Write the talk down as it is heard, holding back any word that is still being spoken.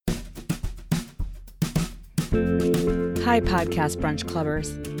Hi, Podcast Brunch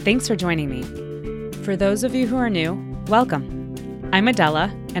Clubbers. Thanks for joining me. For those of you who are new, welcome. I'm Adela,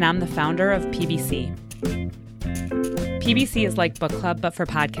 and I'm the founder of PBC. PBC is like book club, but for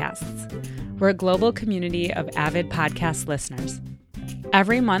podcasts. We're a global community of avid podcast listeners.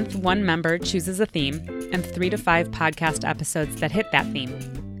 Every month, one member chooses a theme and 3 to 5 podcast episodes that hit that theme.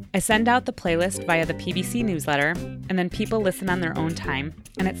 I send out the playlist via the PBC newsletter, and then people listen on their own time,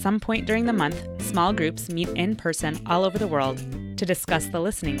 and at some point during the month, small groups meet in person all over the world to discuss the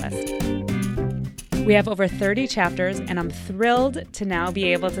listening list. We have over 30 chapters, and I'm thrilled to now be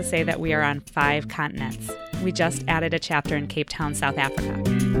able to say that we are on 5 continents. We just added a chapter in Cape Town, South Africa.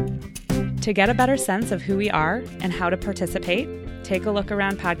 To get a better sense of who we are and how to participate, take a look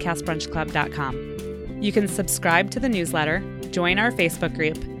around podcastbrunchclub.com. You can subscribe to the newsletter, join our Facebook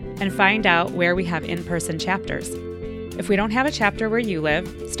group, and find out where we have in-person chapters. If we don't have a chapter where you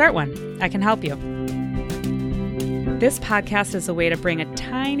live, start one. I can help you. This podcast is a way to bring a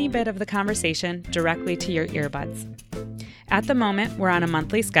tiny bit of the conversation directly to your earbuds. At the moment, we're on a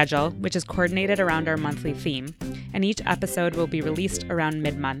monthly schedule, which is coordinated around our monthly theme, and each episode will be released around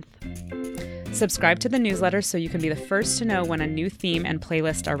mid-month. Subscribe to the newsletter so you can be the first to know when a new theme and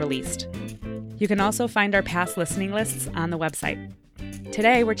playlist are released. You can also find our past listening lists on the website.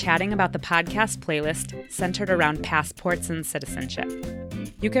 Today, we're chatting about the podcast playlist centered around passports and citizenship.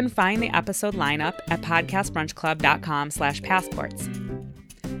 You can find the episode lineup at podcastbrunchclub.com/passports.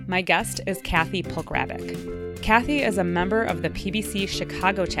 My guest is Kathy Pulkrabek. Kathy is a member of the PBC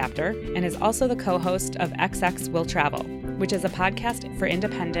Chicago chapter and is also the co-host of XX Will Travel, which is a podcast for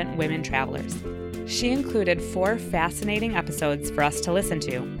independent women travelers. She included 4 fascinating episodes for us to listen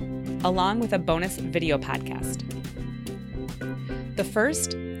to, along with a bonus video podcast. The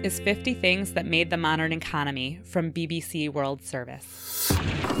first is 50 Things That Made the Modern Economy from BBC World Service.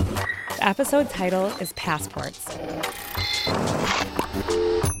 The episode title is Passports.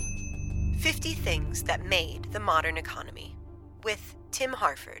 50 Things That Made the Modern Economy with Tim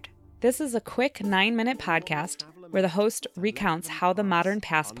Harford. This is a quick 9-minute podcast where the host recounts how the modern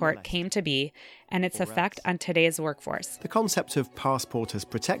passport came to be and its effect on today's workforce. The concept of passport as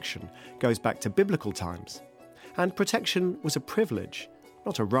protection goes back to biblical times. And protection was a privilege,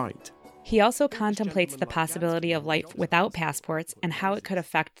 not a right. He also contemplates the possibility of life without passports and how it could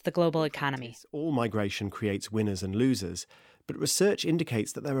affect the global economy. All migration creates winners and losers, but research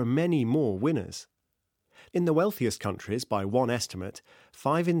indicates that there are many more winners. In the wealthiest countries, by one estimate,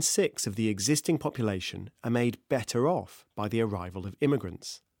 5 in 6 of the existing population are made better off by the arrival of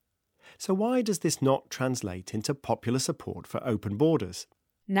immigrants. So why does this not translate into popular support for open borders?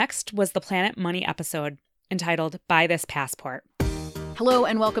 Next was the Planet Money episode, entitled Buy This Passport. Hello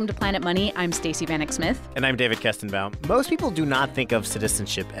and welcome to Planet Money. I'm Stacey Vanek Smith. And I'm David Kestenbaum. Most people do not think of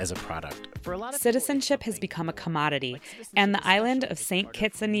citizenship as a product. Citizenship has become a commodity, and the island of St.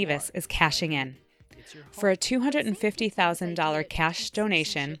 Kitts and Nevis is cashing in. For a $250,000 cash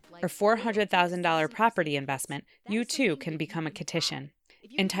donation or $400,000 property investment, you too can become a Kititian,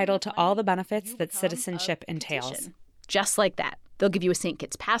 entitled to all the benefits that citizenship entails. Just like that. They'll give you a St.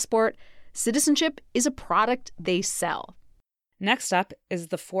 Kitts passport. Citizenship is a product they sell. Next up is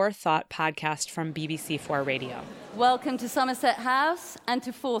the Forethought podcast from BBC4 Radio. Welcome to Somerset House and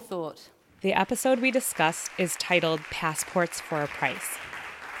to Forethought. The episode we discussed is titled Passports for a Price.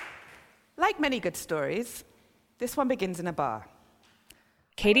 Like many good stories, this one begins in a bar.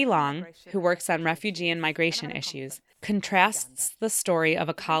 Katie Long, who works on refugee and migration issues, contrasts the story of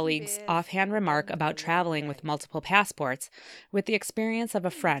a colleague's offhand remark about traveling with multiple passports with the experience of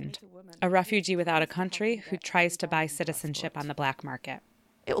a friend, a refugee without a country who tries to buy citizenship on the black market.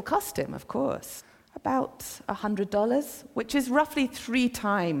 It will cost him, of course, about $100, which is roughly 3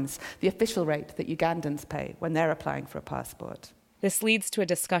 times the official rate that Ugandans pay when they're applying for a passport. This leads to a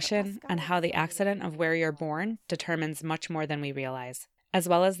discussion on how the accident of where you're born determines much more than we realize, as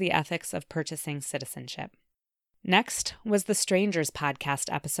well as the ethics of purchasing citizenship. Next was the Strangers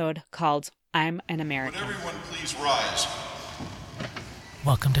podcast episode called I'm an American. Would everyone please rise?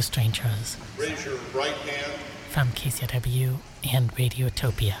 Welcome to Strangers. Raise your right hand. From KCRW and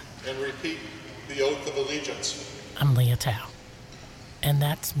Radiotopia. And repeat the oath of allegiance. I'm Leah Tao. And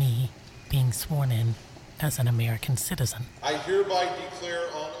that's me being sworn in as an American citizen. I hereby declare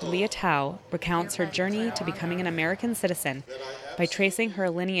on oath. Leah Tao recounts her journey to becoming an American citizen by tracing her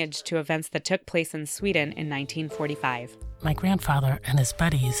lineage to events that took place in Sweden in 1945. My grandfather and his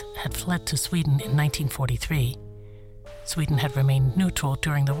buddies had fled to Sweden in 1943. Sweden had remained neutral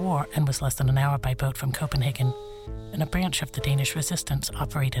during the war and was less than an hour by boat from Copenhagen, and a branch of the Danish resistance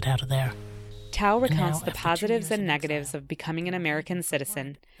operated out of there. Tao recounts now, the after 2 positives years and in negatives exile, of becoming an I American work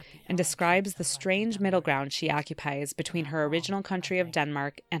citizen at the and describes the Allies strange of middle America. ground she occupies between her original country of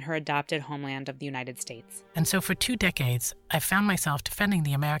Denmark and her adopted homeland of the United States. And so for 2 decades, I found myself defending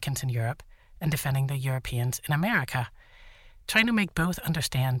the Americans in Europe and defending the Europeans in America, trying to make both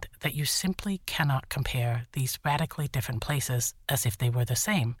understand that you simply cannot compare these radically different places as if they were the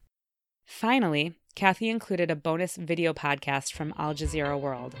same. Finally, Kathy included a bonus video podcast from Al Jazeera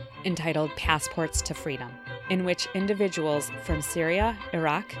World entitled Passports to Freedom, in which individuals from Syria,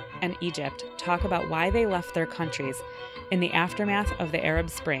 Iraq, and Egypt talk about why they left their countries in the aftermath of the Arab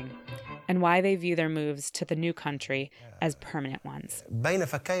Spring and why they view their moves to the new country as permanent ones.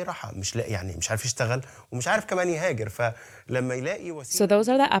 So those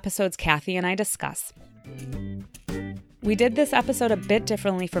are the episodes Kathy and I discuss. We did this episode a bit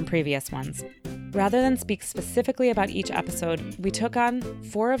differently from previous ones. Rather than speak specifically about each episode, we took on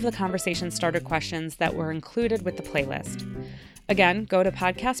 4 of the conversation starter questions that were included with the playlist. Again, go to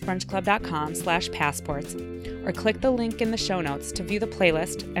podcastbrunchclub.com/passports or click the link in the show notes to view the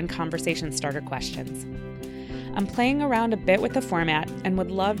playlist and conversation starter questions. I'm playing around a bit with the format and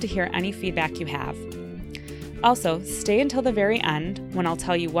would love to hear any feedback you have. Also, stay until the very end when I'll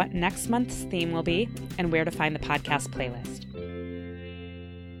tell you what next month's theme will be and where to find the podcast playlist.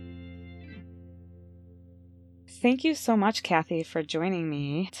 Thank you so much, Kathy, for joining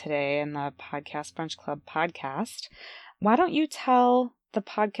me today in the Podcast Brunch Club podcast. Why don't you tell the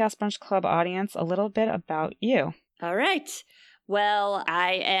Podcast Brunch Club audience a little bit about you? All right. Well,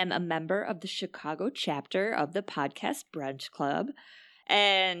 I am a member of the Chicago chapter of the Podcast Brunch Club,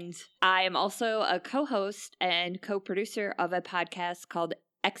 and I am also a co-host and co-producer of a podcast called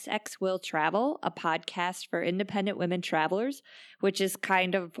XX Will Travel, a podcast for independent women travelers, which is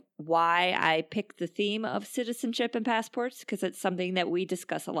kind of why I picked the theme of citizenship and passports, because it's something that we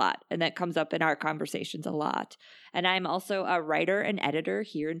discuss a lot and that comes up in our conversations a lot. And I'm also a writer and editor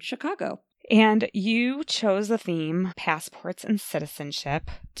here in Chicago. And you chose the theme, passports and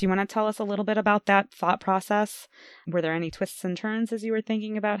citizenship. Do you want to tell us a little bit about that thought process? Were there any twists and turns as you were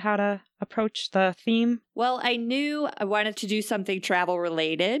thinking about how to approach the theme? Well, I knew I wanted to do something travel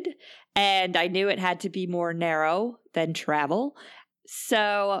related, and I knew it had to be more narrow than travel.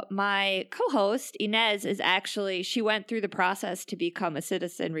 So my co-host, Inez, she went through the process to become a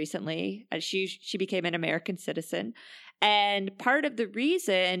citizen recently. She became an American citizen. And part of the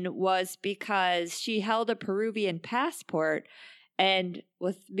reason was because she held a Peruvian passport. And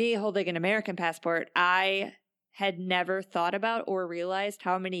with me holding an American passport, I had never thought about or realized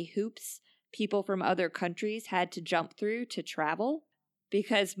how many hoops people from other countries had to jump through to travel.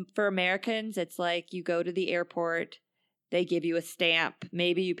 Because for Americans, it's like you go to the airport, they give you a stamp,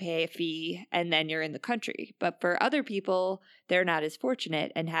 maybe you pay a fee, and then you're in the country. But for other people, they're not as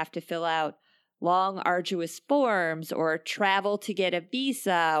fortunate and have to fill out long, arduous forms or travel to get a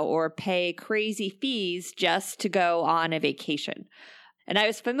visa or pay crazy fees just to go on a vacation. And I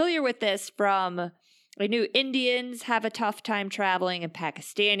was familiar with this I knew Indians have a tough time traveling and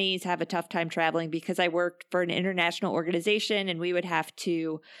Pakistanis have a tough time traveling because I worked for an international organization and we would have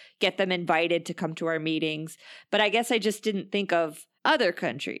to get them invited to come to our meetings. But I guess I just didn't think of other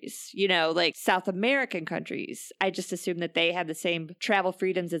countries, like South American countries. I just assumed that they had the same travel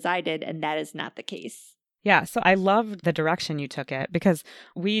freedoms as I did, and that is not the case. Yeah, so I loved the direction you took it because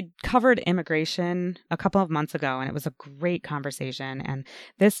we covered immigration a couple of months ago and it was a great conversation. And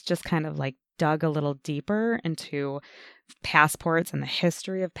this just kind of dug a little deeper into passports and the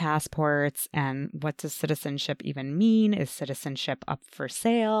history of passports and what does citizenship even mean? Is citizenship up for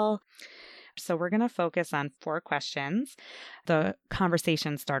sale? So we're going to focus on 4 questions, the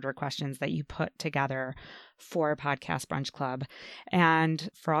conversation starter questions that you put together for Podcast Brunch Club. And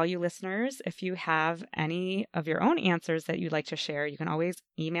for all you listeners, if you have any of your own answers that you'd like to share, you can always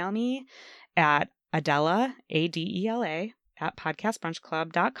email me at Adela, Adela, at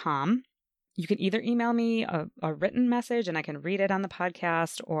podcastbrunchclub.com. You can either email me a written message and I can read it on the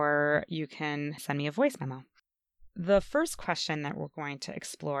podcast, or you can send me a voice memo. The first question that we're going to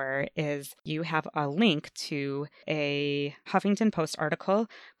explore is you have a link to a Huffington Post article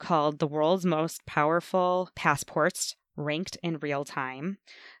called The World's Most Powerful Passports Ranked in Real Time.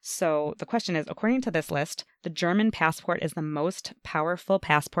 So the question is, according to this list, the German passport is the most powerful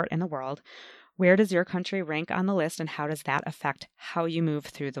passport in the world. Where does your country rank on the list and how does that affect how you move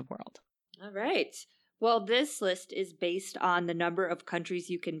through the world? All right. Well, this list is based on the number of countries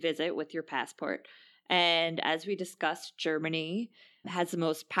you can visit with your passport. And as we discussed, Germany has the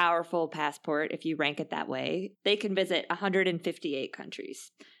most powerful passport, if you rank it that way. They can visit 158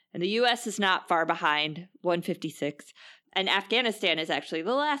 countries. And the U.S. is not far behind, 156. And Afghanistan is actually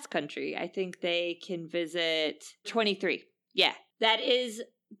the last country. I think they can visit 23. Yeah,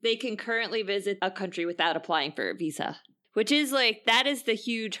 they can currently visit a country without applying for a visa, which is that is the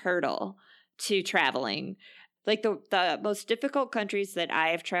huge hurdle to traveling. The most difficult countries that I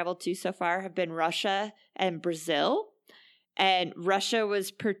have traveled to so far have been Russia and Brazil. And Russia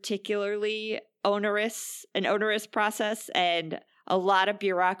was particularly an onerous process, and a lot of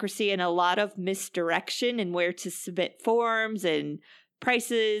bureaucracy and a lot of misdirection in where to submit forms and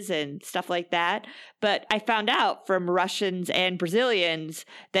prices and stuff like that. But I found out from Russians and Brazilians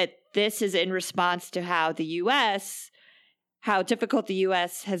that this is in response to how difficult the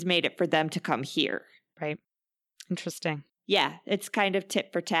U.S. has made it for them to come here. Right. Interesting. Yeah, it's kind of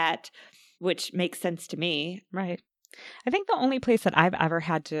tit for tat, which makes sense to me. Right. I think the only place that I've ever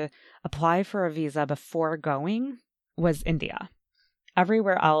had to apply for a visa before going was India.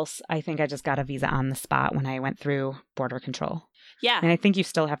 Everywhere else, I think I just got a visa on the spot when I went through border control. Yeah. And I think you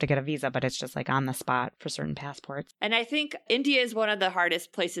still have to get a visa, but it's just on the spot for certain passports. And I think India is one of the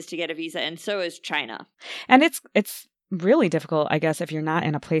hardest places to get a visa, and so is China. And it's really difficult, I guess, if you're not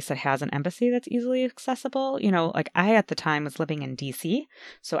in a place that has an embassy that's easily accessible. I at the time was living in DC,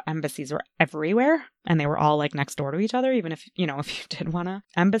 so embassies were everywhere, and they were all next door to each other. Even if you did want to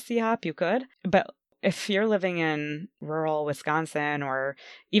embassy hop, you could. But if you're living in rural Wisconsin or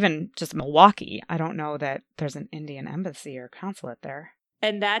even just Milwaukee, I don't know that there's an Indian embassy or consulate there.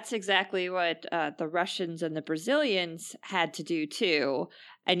 And that's exactly what the Russians and the Brazilians had to do, too.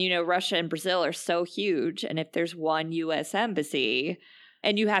 And, Russia and Brazil are so huge. And if there's one U.S. embassy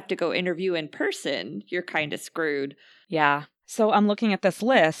and you have to go interview in person, you're kind of screwed. Yeah. So I'm looking at this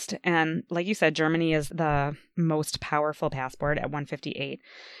list. And like you said, Germany is the most powerful passport at 158.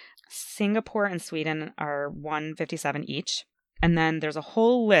 Singapore and Sweden are 157 each. And then there's a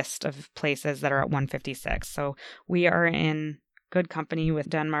whole list of places that are at 156. So we are in good company with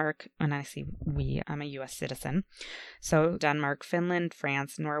Denmark, and I see I'm a U.S. citizen. So Denmark, Finland,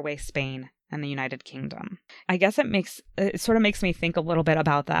 France, Norway, Spain, and the United Kingdom. I guess it sort of makes me think a little bit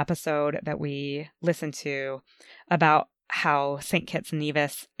about the episode that we listened to about how St. Kitts and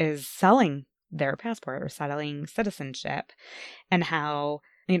Nevis is selling their passport or selling citizenship, and how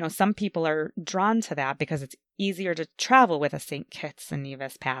some people are drawn to that because it's easier to travel with a St. Kitts and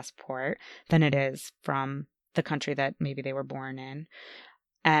Nevis passport than it is from the country that maybe they were born in.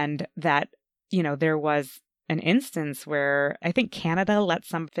 And that, there was an instance where I think Canada let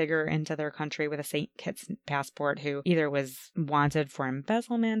some figure into their country with a St. Kitts passport who either was wanted for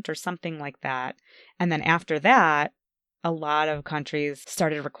embezzlement or something like that. And then after that, a lot of countries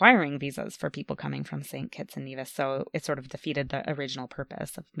started requiring visas for people coming from St. Kitts and Nevis. So it sort of defeated the original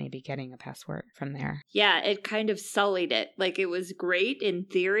purpose of maybe getting a passport from there. Yeah, it kind of sullied it. It was great in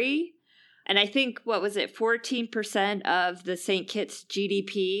theory. And I think, 14% of the St. Kitts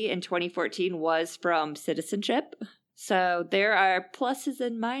GDP in 2014 was from citizenship. So there are pluses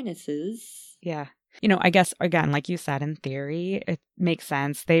and minuses. Yeah. I guess, again, like you said, in theory, it makes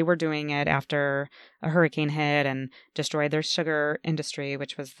sense. They were doing it after a hurricane hit and destroyed their sugar industry,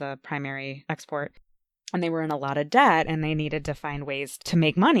 which was the primary export. And they were in a lot of debt and they needed to find ways to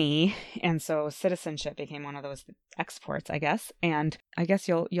make money. And so citizenship became one of those exports, I guess. And I guess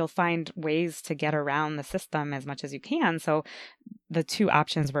you'll find ways to get around the system as much as you can. So the two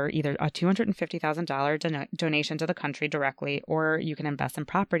options were either a $250,000 donation to the country directly, or you can invest in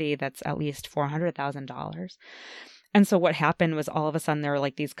property that's at least $400,000. And so what happened was all of a sudden there were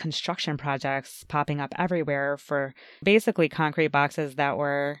these construction projects popping up everywhere for basically concrete boxes that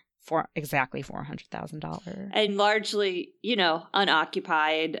were for exactly $400,000. And largely,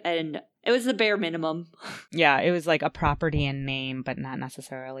 unoccupied. And it was the bare minimum. Yeah, it was a property in name, but not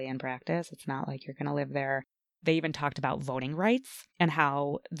necessarily in practice. It's not like you're going to live there. They even talked about voting rights and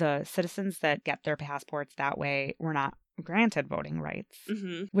how the citizens that get their passports that way were not granted voting rights,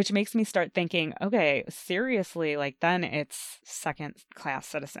 which makes me start thinking, okay, seriously, then it's second-class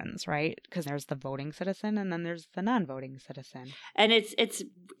citizens, right? Because there's the voting citizen and then there's the non-voting citizen. And it's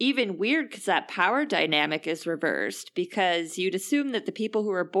even weird because that power dynamic is reversed, because you'd assume that the people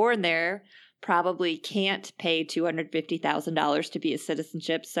who are born there probably can't pay $250,000 to be a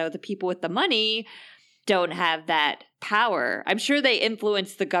citizenship. So the people with the money don't have that power. I'm sure they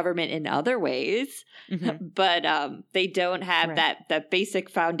influence the government in other ways, but they don't have that basic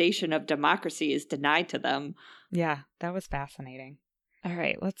foundation of democracy is denied to them. Yeah, that was fascinating. All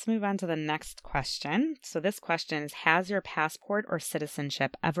right, let's move on to the next question. So this question is, has your passport or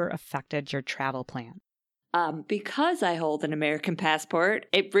citizenship ever affected your travel plan? Because I hold an American passport,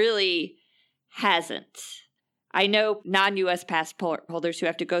 it really hasn't. I know non-U.S. passport holders who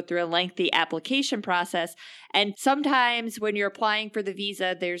have to go through a lengthy application process. And sometimes when you're applying for the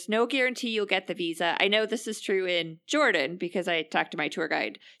visa, there's no guarantee you'll get the visa. I know this is true in Jordan because I talked to my tour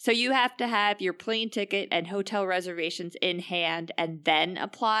guide. So you have to have your plane ticket and hotel reservations in hand and then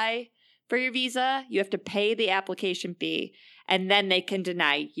apply for your visa. You have to pay the application fee and then they can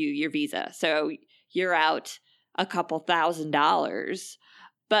deny you your visa. So you're out a couple $1,000s.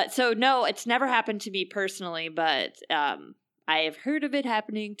 But so, no, it's never happened to me personally, but I have heard of it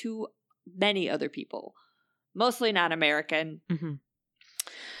happening to many other people, mostly not American. Mm-hmm.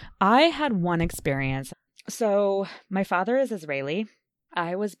 I had one experience. So my father is Israeli.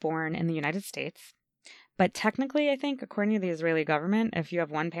 I was born in the United States. But technically, I think, according to the Israeli government, if you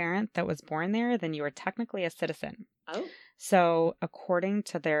have one parent that was born there, then you are technically a citizen. Oh. So according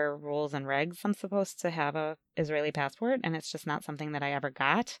to their rules and regs, I'm supposed to have a Israeli passport, and it's just not something that I ever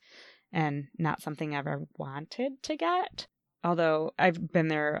got and not something I ever wanted to get. Although I've been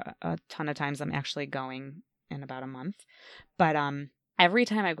there a ton of times. I'm actually going in about a month. But every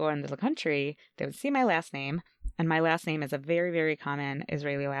time I go into the country, they would see my last name, and my last name is a very, very common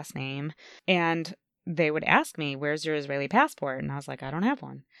Israeli last name. And they would ask me, where's your Israeli passport? And I was like, I don't have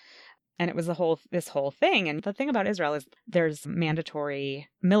one. And it was this whole thing. And the thing about Israel is there's mandatory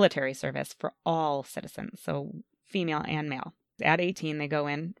military service for all citizens, so female and male. At 18, they go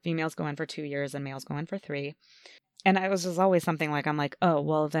in, females go in for 2 years and males go in for 3. And I was just always something like, I'm like, oh,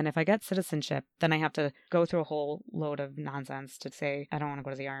 well, then if I get citizenship, then I have to go through a whole load of nonsense to say I don't want to go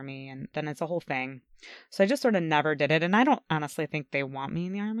to the army. And then it's a whole thing. So I just sort of never did it. And I don't honestly think they want me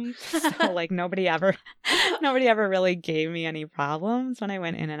in the army. So like nobody ever really gave me any problems when I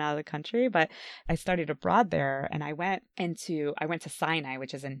went in and out of the country. But I studied abroad there and I went to Sinai,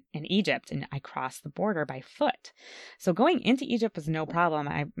 which is in Egypt, and I crossed the border by foot. So going into Egypt was no problem.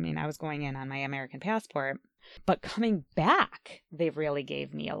 I mean, I was going in on my American passport. But coming back, they really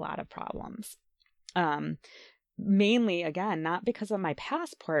gave me a lot of problems. Mainly, again, not because of my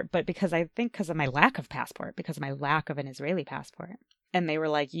passport, but because of my lack of passport, because of my lack of an Israeli passport. And they were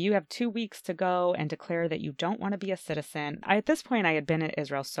like, you have 2 weeks to go and declare that you don't want to be a citizen. At this point, I had been in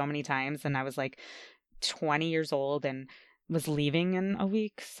Israel so many times, and I was like 20 years old and was leaving in a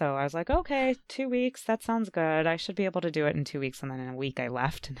week. So I was like, okay, 2 weeks, that sounds good. I should be able to do it in 2 weeks. And then in a week I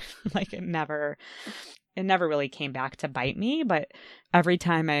left. And like it never really came back to bite me. But every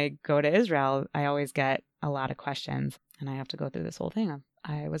time I go to Israel, I always get a lot of questions. And I have to go through this whole thing of,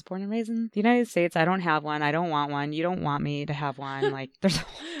 I was born and raised in the United States. I don't have one. I don't want one. You don't want me to have one. Like there's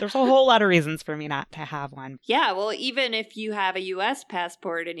a whole lot of reasons for me not to have one. Yeah, well, even if you have a U.S.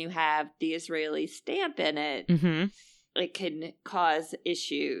 passport and you have the Israeli stamp in it, mm-hmm. It can cause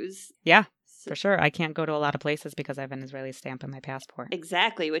issues. Yeah, for sure. I can't go to a lot of places because I have an Israeli stamp in my passport.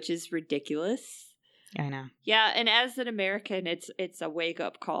 Exactly, which is ridiculous. I know. Yeah, and as an American, it's a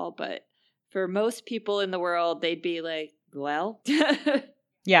wake-up call, but for most people in the world, they'd be like, well.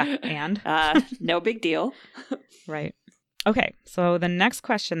 Yeah, and? No big deal. Right. Okay, so the next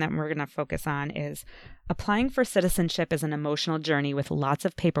question that we're going to focus on is, applying for citizenship is an emotional journey with lots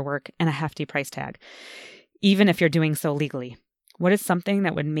of paperwork and a hefty price tag, even if you're doing so legally. What is something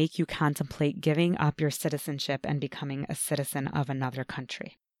that would make you contemplate giving up your citizenship and becoming a citizen of another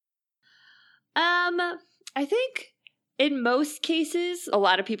country? I think in most cases, a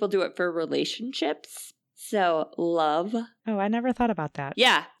lot of people do it for relationships. So love. Oh, I never thought about that.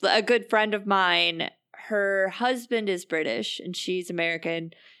 Yeah. A good friend of mine, her husband is British and she's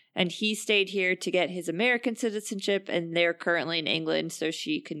American. And he stayed here to get his American citizenship. And they're currently in England so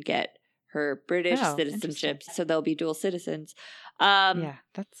she can get her British citizenship. So they'll be dual citizens. Yeah,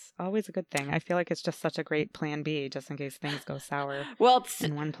 that's always a good thing. I feel like it's just such a great plan B, just in case things go sour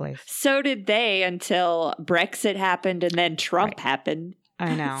in one place. So did they until Brexit happened and then Trump happened.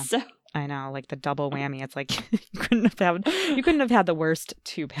 I know. I know, like the double whammy. It's like you couldn't have had the worst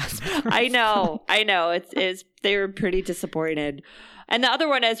 2 passports. I know. They were pretty disappointed. And the other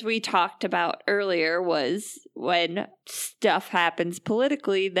one, as we talked about earlier, was when stuff happens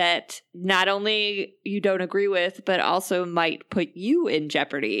politically that not only you don't agree with, but also might put you in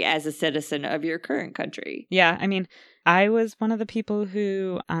jeopardy as a citizen of your current country. Yeah, I mean, I was one of the people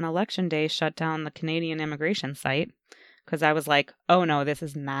who on election day shut down the Canadian immigration site because I was like, oh no, this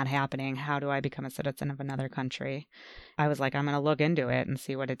is not happening. How do I become a citizen of another country? I was like, I'm going to look into it and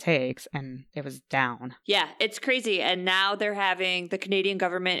see what it takes. And it was down. Yeah, it's crazy. And now the Canadian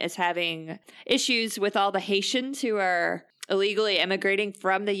government is having issues with all the Haitians who are illegally immigrating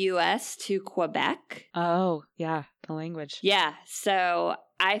from the U.S. to Quebec. Oh, yeah, the language. Yeah, so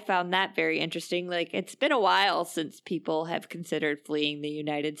I found that very interesting. Like, it's been a while since people have considered fleeing the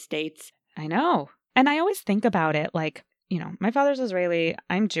United States. I know. And I always think about it like, my father's Israeli,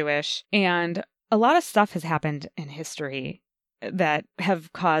 I'm Jewish, and a lot of stuff has happened in history that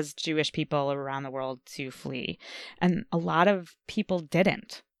have caused Jewish people around the world to flee. And a lot of people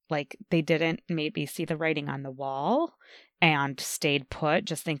didn't. Like, they didn't maybe see the writing on the wall and stayed put,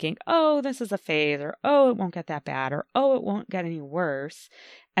 just thinking, oh, this is a phase, or oh, it won't get that bad, or oh, it won't get any worse.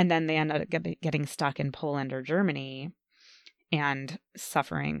 And then they ended up getting stuck in Poland or Germany and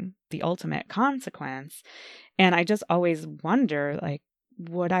suffering the ultimate consequence. And I just always wonder, like,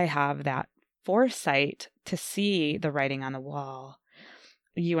 would I have that foresight to see the writing on the wall?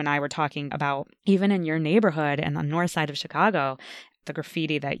 You and I were talking about, even in your neighborhood and the north side of Chicago, the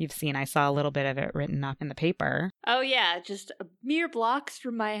graffiti that you've seen. I saw a little bit of it written up in the paper. Oh, yeah, just mere blocks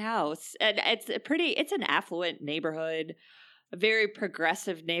from my house. And it's an affluent neighborhood, a very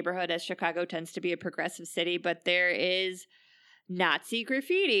progressive neighborhood, as Chicago tends to be a progressive city. But there is Nazi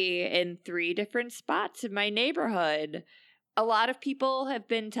graffiti in 3 different spots in my neighborhood. A lot of people have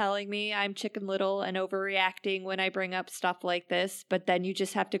been telling me I'm Chicken Little and overreacting when I bring up stuff like this. But then you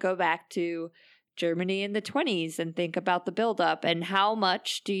just have to go back to Germany in the 1920s and think about the buildup and how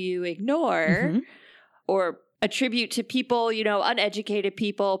much do you ignore or attribute to people, uneducated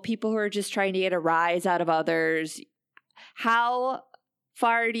people who are just trying to get a rise out of others. How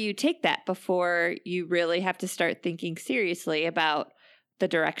far do you take that before you really have to start thinking seriously about the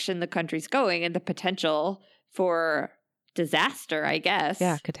direction the country's going and the potential for disaster, I guess?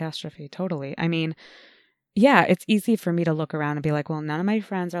 Yeah, catastrophe. Totally. I mean, yeah, it's easy for me to look around and be like, well, none of my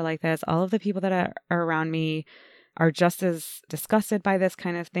friends are like this. All of the people that are around me are just as disgusted by this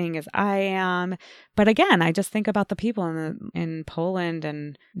kind of thing as I am. But again, I just think about the people in Poland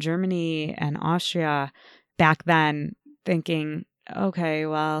and Germany and Austria back then, thinking, okay,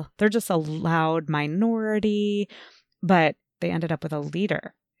 well, they're just a loud minority, but they ended up with a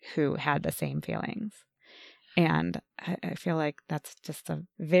leader who had the same feelings. And I feel like that's just a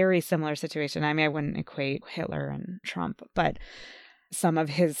very similar situation. I mean, I wouldn't equate Hitler and Trump, but some of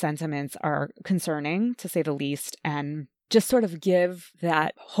his sentiments are concerning, to say the least, and just sort of give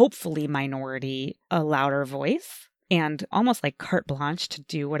that hopefully minority a louder voice and almost like carte blanche to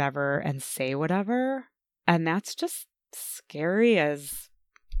do whatever and say whatever. And that's just scary as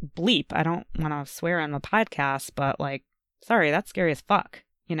bleep. I don't want to swear on the podcast, but like, sorry, that's scary as fuck,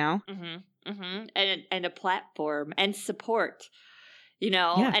 Mm-hmm. Mm-hmm. And a platform and support,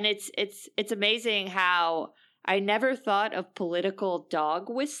 Yeah. And it's amazing how I never thought of political dog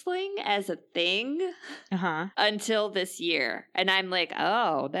whistling as a thing until this year. And I'm like,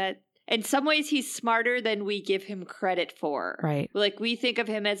 oh, that in some ways he's smarter than we give him credit for. Right. Like, we think of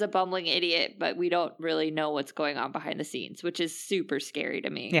him as a bumbling idiot, but we don't really know what's going on behind the scenes, which is super scary to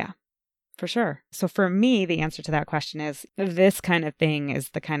me. Yeah. For sure. So for me, the answer to that question is this kind of thing is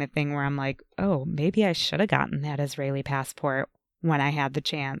the kind of thing where I'm like, oh, maybe I should have gotten that Israeli passport when I had the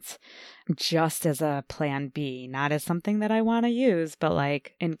chance, just as a plan B, not as something that I want to use, but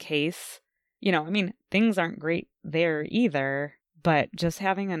like in case, things aren't great there either, but just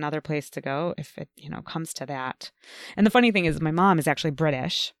having another place to go if it, comes to that. And the funny thing is my mom is actually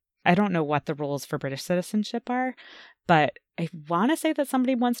British. I don't know what the rules for British citizenship are, but I want to say that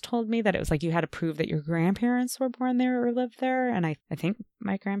somebody once told me that it was like you had to prove that your grandparents were born there or lived there. And I think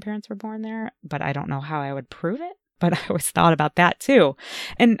my grandparents were born there, but I don't know how I would prove it. But I always thought about that too.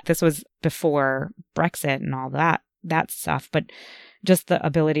 And this was before Brexit and all that stuff. But just the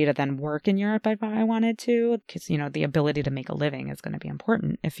ability to then work in Europe if I wanted to, because, the ability to make a living is going to be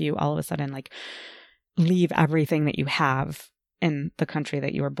important if you all of a sudden like leave everything that you have in the country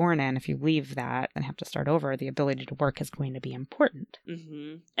that you were born in. If you leave that and have to start over, the ability to work is going to be important.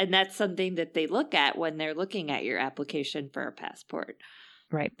 Mm-hmm. And that's something that they look at when they're looking at your application for a passport.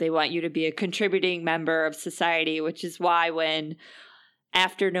 Right. They want you to be a contributing member of society, which is why when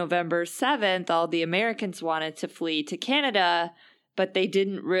after November 7th, all the Americans wanted to flee to Canada, but they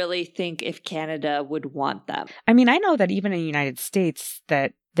didn't really think if Canada would want them. I mean, I know that even in the United States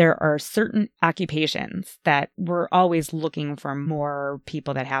that there are certain occupations that we're always looking for more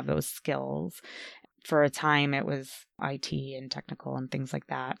people that have those skills. For a time, it was IT and technical and things like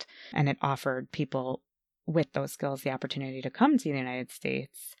that. And it offered people with those skills the opportunity to come to the United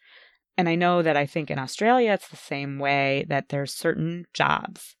States. And I know that I think in Australia, it's the same way, that there's certain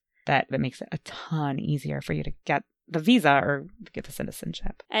jobs that makes it a ton easier for you to get the visa or get the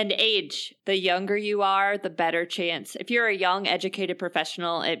citizenship. And age. The younger you are, the better chance. If you're a young, educated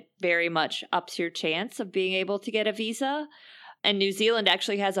professional, it very much ups your chance of being able to get a visa. And New Zealand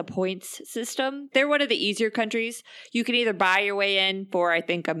actually has a points system. They're one of the easier countries. You can either buy your way in for, I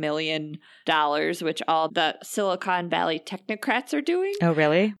think, $1 million, which all the Silicon Valley technocrats are doing. Oh,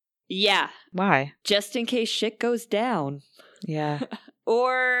 really? Yeah. Why? Just in case shit goes down. Yeah.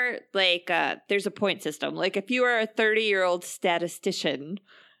 Or like there's a point system. Like if you are a 30-year-old statistician,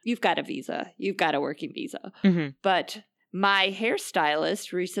 you've got a visa. You've got a working visa. Mm-hmm. But my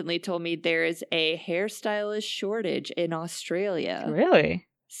hairstylist recently told me there is a hairstylist shortage in Australia. Really?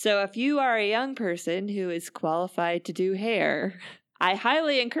 So if you are a young person who is qualified to do hair, I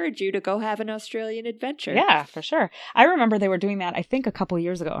highly encourage you to go have an Australian adventure. Yeah, for sure. I remember they were doing that, I think, a couple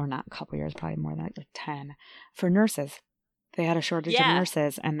years ago, or not a couple years, probably more than like 10, for nurses. They had a shortage of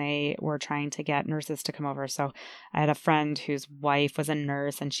nurses, and they were trying to get nurses to come over. So I had a friend whose wife was a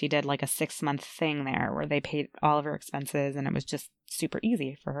nurse, and she did like a 6-month thing there where they paid all of her expenses, and it was just super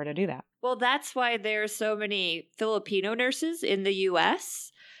easy for her to do that. Well, that's why there's so many Filipino nurses in the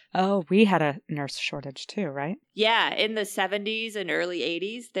U.S. Oh, we had a nurse shortage too, right? Yeah, in the 70s and early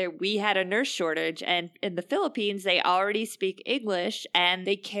 80s, we had a nurse shortage. And in the Philippines, they already speak English, and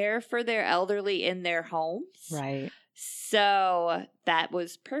they care for their elderly in their homes. Right. So that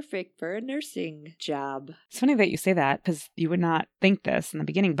was perfect for a nursing job. It's funny that you say that, because you would not think this in the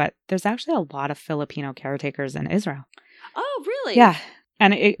beginning, but there's actually a lot of Filipino caretakers in Israel. Oh, really? Yeah.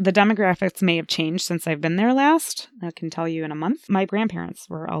 And the demographics may have changed since I've been there last. I can tell you in a month. My grandparents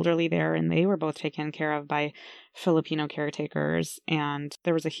were elderly there, and they were both taken care of by Filipino caretakers. And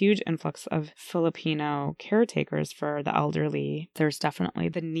there was a huge influx of Filipino caretakers for the elderly. There's definitely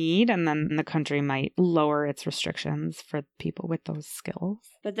the need, and then the country might lower its restrictions for people with those skills.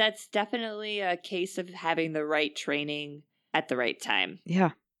 But that's definitely a case of having the right training at the right time.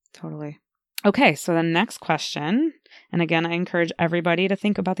 Yeah, totally. Okay, so the next question, and again, I encourage everybody to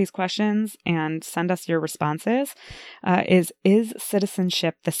think about these questions and send us your responses, is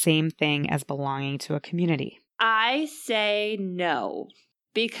citizenship the same thing as belonging to a community? I say no,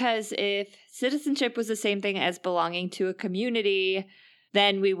 because if citizenship was the same thing as belonging to a community,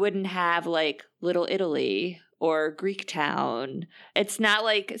 then we wouldn't have like Little Italy or Greek Town. It's not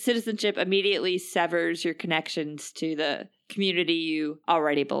like citizenship immediately severs your connections to the community you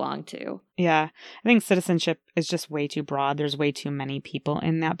already belong to. Yeah, I think citizenship is just way too broad. There's way too many people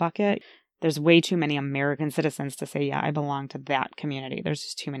in that bucket. There's way too many American citizens to say, yeah, I belong to that community. There's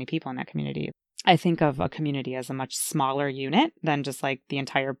just too many people in that community. I think of a community as a much smaller unit than just like the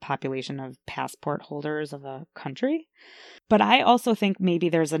entire population of passport holders of a country. But I also think maybe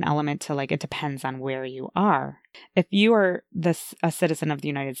there's an element to like, it depends on where you are. If you are a citizen of the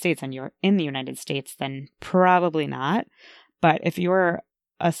United States and you're in the United States, then probably not. But if you're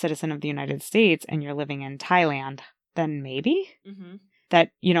a citizen of the United States and you're living in Thailand, then maybe. Mm-hmm.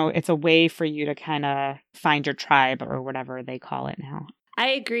 That, you know, it's a way for you to kind of find your tribe or whatever they call it now. I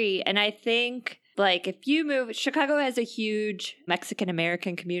agree. And I think like if you move, Chicago has a huge Mexican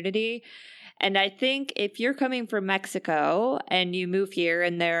American community. And I think if you're coming from Mexico and you move here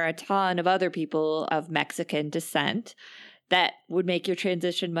and there are a ton of other people of Mexican descent, that would make your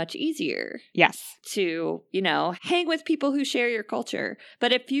transition much easier. Yes. To, you know, hang with people who share your culture.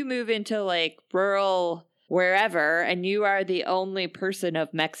 But if you move into like rural wherever and you are the only person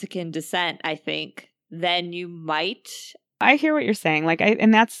of Mexican descent, I think, then you might. I hear what you're saying.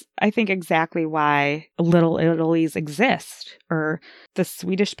 And that's, I think, exactly why Little Italies exist, or the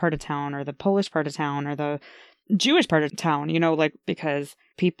Swedish part of town, or the Polish part of town, or the Jewish part of town, you know, like, because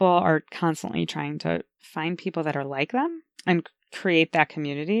people are constantly trying to find people that are like them and create that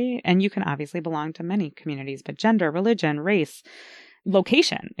community. And you can obviously belong to many communities, but gender, religion, race,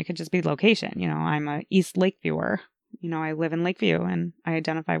 location, it could just be location. You know, I'm a East Lakeviewer. You know, I live in Lakeview and I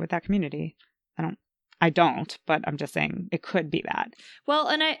identify with that community. I don't, but I'm just saying it could be that. Well,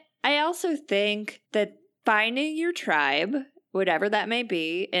 and I also think that finding your tribe, whatever that may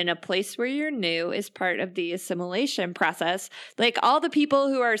be, in a place where you're new is part of the assimilation process. Like all the people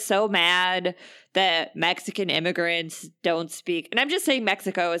who are so mad that Mexican immigrants don't speak, and I'm just saying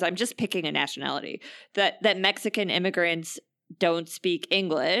Mexico as I'm just picking a nationality, that Mexican immigrants don't speak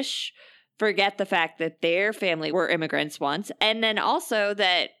English, forget the fact that their family were immigrants once, and then also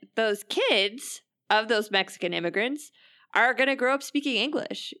that those kids of those Mexican immigrants are going to grow up speaking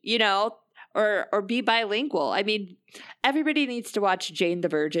English, you know, or be bilingual. I mean, everybody needs to watch Jane the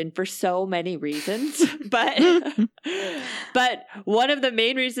Virgin for so many reasons, but one of the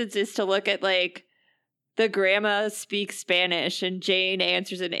main reasons is to look at like the grandma speaks Spanish and Jane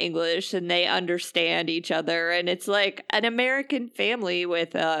answers in English and they understand each other. And it's like an American family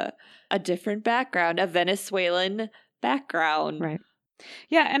with a different background, a Venezuelan background. Right.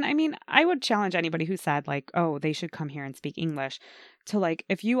 Yeah. And I mean, I would challenge anybody who said like, oh, they should come here and speak English to like,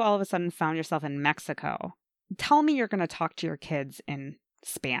 if you all of a sudden found yourself in Mexico, tell me you're going to talk to your kids in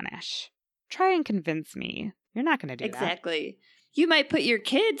Spanish. Try and convince me. You're not going to do that. Exactly. You might put your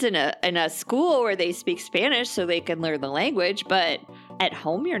kids in a school where they speak Spanish so they can learn the language, but at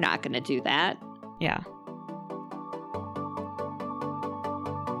home you're not going to do that. Yeah.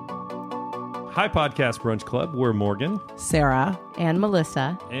 Hi, Podcast Brunch Club. We're Morgan, Sarah, and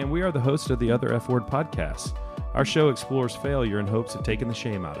Melissa. and we are the hosts of the Other F Word podcast. Our show explores failure in hopes of taking the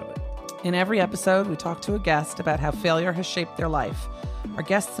shame out of it. In every episode, we talk to a guest about how failure has shaped their life. Our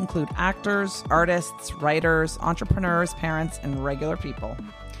guests include actors, artists, writers, entrepreneurs, parents, and regular people.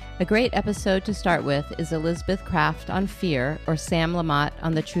 A great episode to start with is Elizabeth Kraft on fear or Sam Lamott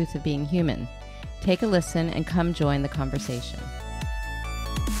on the truth of being human. Take a listen and come join the conversation.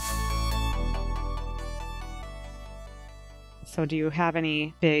 So do you have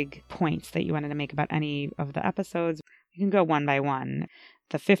any big points that you wanted to make about any of the episodes? You can go one by one.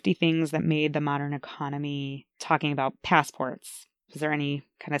 The 50 things that made the modern economy, talking about passports. Is there any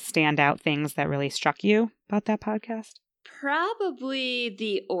kind of standout things that really struck you about that podcast? Probably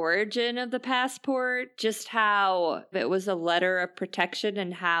the origin of the passport, just how it was a letter of protection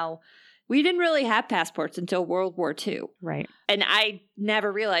and how we didn't really have passports until World War II. Right. And I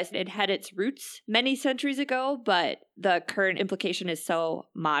never realized it had its roots many centuries ago, but the current implication is so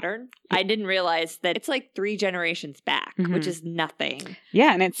modern. I didn't realize that it's like 3 generations back, which is nothing.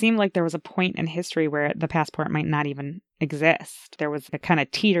 Yeah, and it seemed like there was a point in history where the passport might not even exist. There was a kind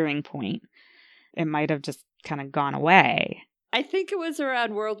of teetering point. It might have just kind of gone away. I think it was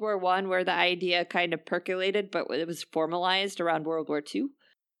around World War I where the idea kind of percolated, but it was formalized around World War II.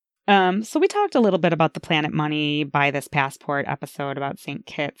 So we talked a little bit about the Planet Money Buy This Passport episode about St.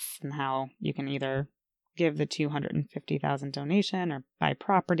 Kitts and how you can either give the $250,000 donation or buy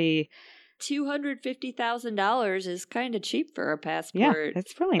property. $250,000 is kind of cheap for a passport. Yeah,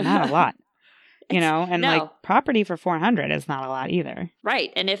 it's really not a lot. Like property for $400 is not a lot either.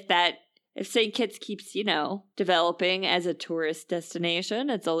 Right. And if St. Kitts keeps, developing as a tourist destination,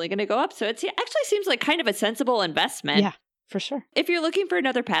 it's only going to go up. So it actually seems like kind of a sensible investment. Yeah. For sure. If you're looking for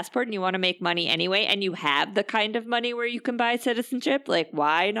another passport and you want to make money anyway, and you have the kind of money where you can buy citizenship,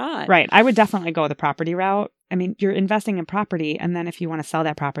 why not? Right. I would definitely go the property route. I mean, you're investing in property, and then if you want to sell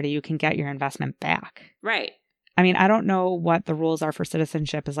that property, you can get your investment back. Right. I mean, I don't know what the rules are for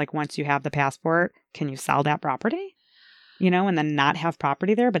citizenship is once you have the passport, can you sell that property? And then not have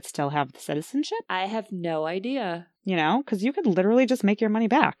property there, but still have the citizenship? I have no idea. Because you could literally just make your money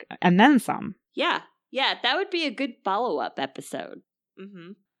back and then some. Yeah. Yeah, that would be a good follow-up episode.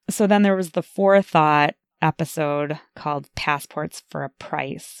 Mm-hmm. So then there was the Forethought episode called Passports for a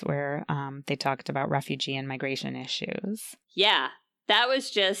Price, where they talked about refugee and migration issues. Yeah, that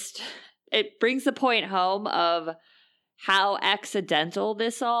was it brings the point home of how accidental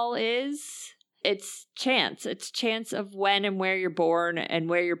this all is. It's chance. It's chance of when and where you're born and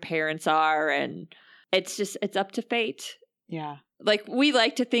where your parents are. And it's up to fate. Yeah. We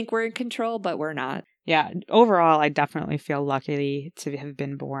like to think we're in control, but we're not. Yeah, overall, I definitely feel lucky to have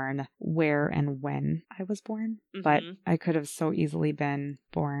been born where and when I was born. Mm-hmm. But I could have so easily been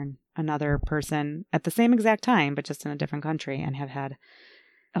born another person at the same exact time, but just in a different country and have had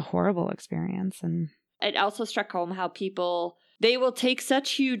a horrible experience. And it also struck home how they will take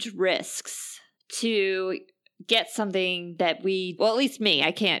such huge risks to get something that at least me,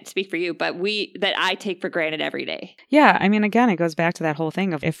 I can't speak for you, but that I take for granted every day. Yeah. I mean, again, it goes back to that whole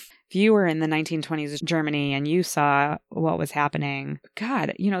thing of if you were in the 1920s Germany and you saw what was happening,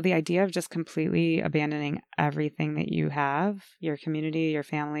 God, the idea of just completely abandoning everything that you have, your community, your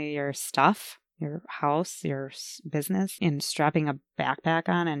family, your stuff, your house, your business, and strapping a backpack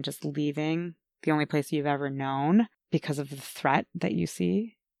on and just leaving the only place you've ever known because of the threat that you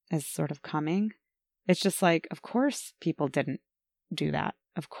see as sort of coming. It's just of course people didn't do that.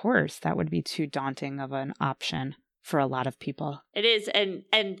 Of course, that would be too daunting of an option for a lot of people. It is.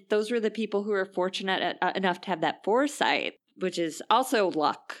 And those were the people who were fortunate enough to have that foresight, which is also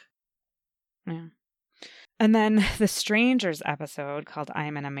luck. Yeah. And then the Strangers episode called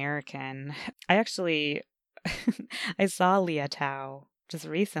I'm an American. I saw Leah Tao just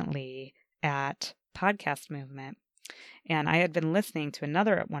recently at Podcast Movement. And I had been listening to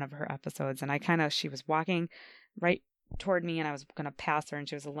another one of her episodes, and she was walking right toward me, and I was going to pass her, and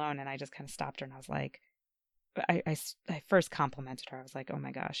she was alone, and I just kind of stopped her, and I was like, I first complimented her. I was like, oh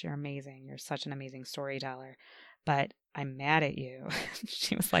my gosh, you're amazing. You're such an amazing storyteller, but I'm mad at you.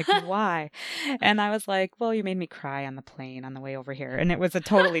 She was like, why? And I was like, well, you made me cry on the plane on the way over here. And it was a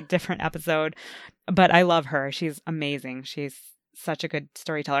totally different episode, but I love her. She's amazing. She's such a good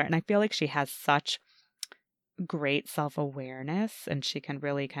storyteller, and I feel like she has such great self-awareness, and she can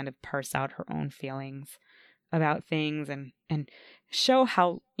really kind of parse out her own feelings about things and show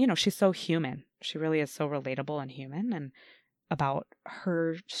how, she's so human. She really is so relatable and human. And about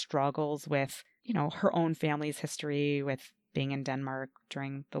her struggles with, her own family's history with being in Denmark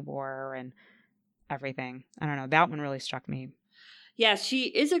during the war and everything. I don't know. That one really struck me. Yeah, she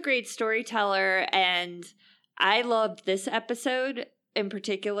is a great storyteller, and I loved this episode in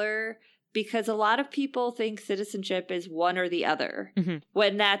particular because a lot of people think citizenship is one or the other,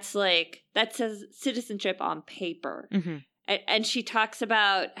 when that says citizenship on paper. And she talks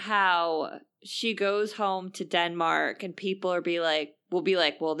about how she goes home to Denmark and people will be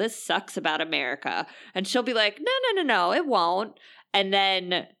like, well, this sucks about America. And she'll be like, no, it won't. And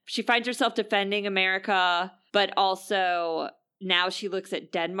then she finds herself defending America, but also now she looks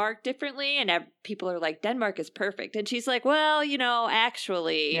at Denmark differently, and people are like, Denmark is perfect. And she's like, well,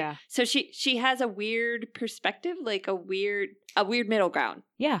 actually. Yeah. So she has a weird perspective, like a weird middle ground.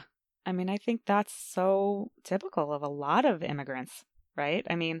 Yeah. I mean, I think that's so typical of a lot of immigrants, right?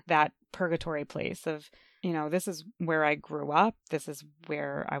 I mean, that purgatory place of, this is where I grew up. This is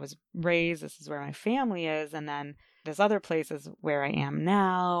where I was raised. This is where my family is. And then this other place is where I am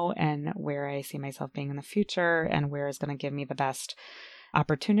now and where I see myself being in the future and where is going to give me the best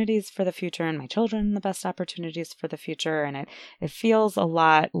opportunities for the future and my children the best opportunities for the future. And it feels a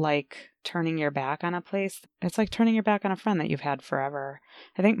lot like turning your back on a place. It's like turning your back on a friend that you've had forever.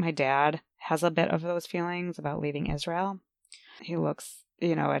 I think my dad has a bit of those feelings about leaving Israel. He looks,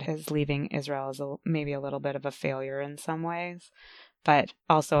 at his leaving Israel as maybe a little bit of a failure in some ways, but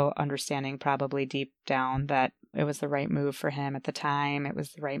also understanding probably deep down that it was the right move for him at the time. It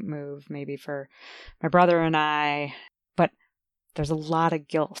was the right move maybe for my brother and I, but there's a lot of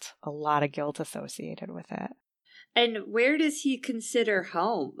guilt associated with it. And where does he consider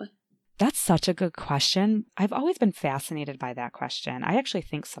home? That's such a good question. I've always been fascinated by that question. I actually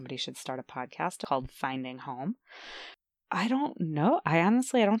think somebody should start a podcast called Finding Home. I don't know. I don't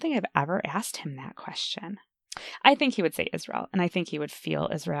think I've ever asked him that question. I think he would say Israel, and I think he would feel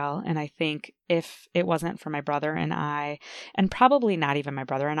Israel. And I think if it wasn't for my brother and I, and probably not even my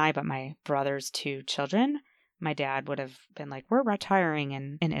brother and I, but my brother's 2 children, my dad would have been like, we're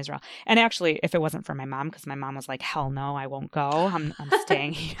retiring in Israel. And actually, if it wasn't for my mom, because my mom was like, hell no, I won't go. I'm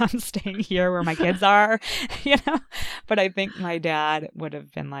staying here where my kids are, But I think my dad would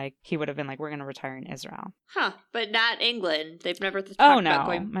have been like, we're going to retire in Israel. Huh. But not England. They've never talked Oh, about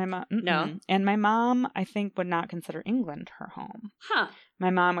no. My mom, no. And my mom, I think, would not consider England her home. Huh.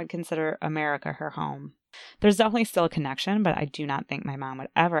 My mom would consider America her home. There's definitely still a connection, but I do not think my mom would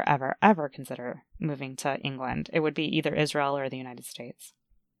ever, ever, ever consider moving to England. It would be either Israel or the United States.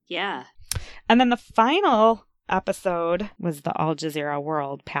 Yeah. And then the final episode was the Al Jazeera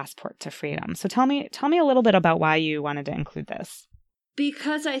World Passport to Freedom. So tell me a little bit about why you wanted to include this.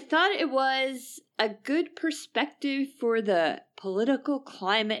 Because I thought it was a good perspective for the political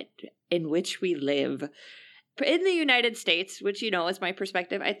climate in which we live. In the United States, which, is my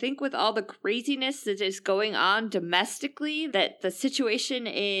perspective, I think with all the craziness that is going on domestically, that the situation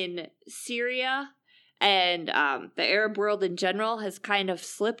in Syria and the Arab world in general has kind of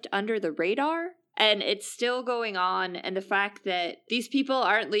slipped under the radar. And it's still going on. And the fact that these people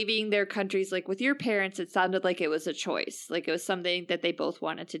aren't leaving their countries, like with your parents, it sounded like it was a choice. Like it was something that they both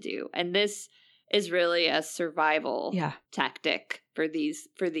wanted to do. And this is really a survival tactic for these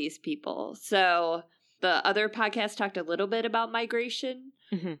people. So the other podcast talked a little bit about migration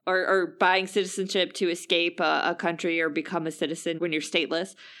or buying citizenship to escape a country or become a citizen when you're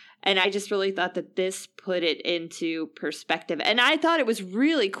stateless. And I just really thought that this put it into perspective. And I thought it was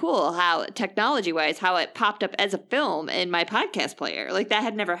really cool how technology-wise, how it popped up as a film in my podcast player. Like that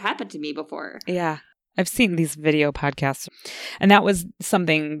had never happened to me before. Yeah. I've seen these video podcasts, and that was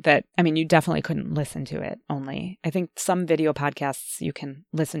something that, you definitely couldn't listen to it only. I think some video podcasts you can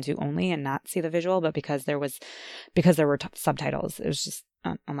listen to only and not see the visual, but because there were subtitles, it was just,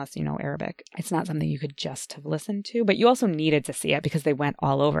 unless you know Arabic, it's not something you could just have listened to, but you also needed to see it because they went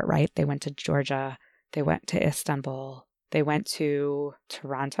all over, right? They went to Georgia, they went to Istanbul, they went to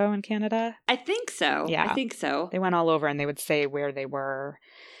Toronto in Canada. I think so. Yeah. I think so. They went all over and they would say where they were.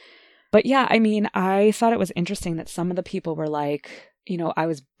 But yeah, I thought it was interesting that some of the people were like, I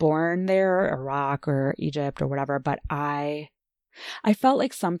was born there, Iraq or Egypt or whatever, but I felt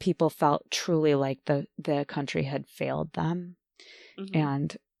like some people felt truly like the country had failed them. Mm-hmm.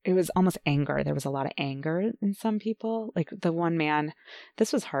 And it was almost anger. There was a lot of anger in some people. Like the one man,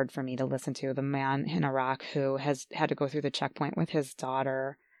 this was hard for me to listen to, the man in Iraq who has had to go through the checkpoint with his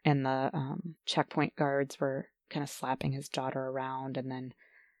daughter, and the checkpoint guards were kind of slapping his daughter around and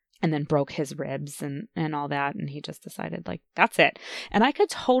then broke his ribs and all that. And he just decided, like, that's it. And I could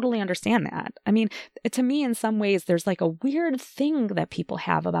totally understand that. To me, in some ways, there's like a weird thing that people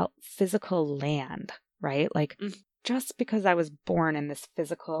have about physical land, right? Like, just because I was born in this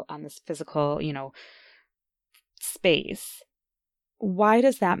physical, space, why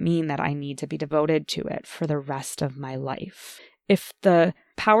does that mean that I need to be devoted to it for the rest of my life? If the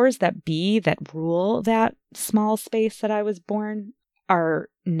powers that be that rule that small space that I was born are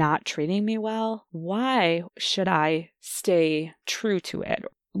not treating me well, why should I stay true to it?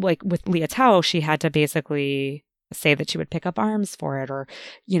 Like with Leah Tao, she had to basically say that she would pick up arms for it, or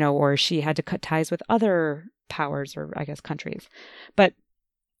she had to cut ties with other powers, or I guess countries. But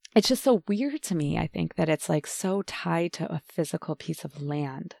it's just so weird to me, I think, that it's like so tied to a physical piece of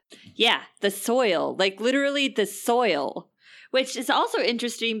land. Yeah, the soil, like literally the soil, which is also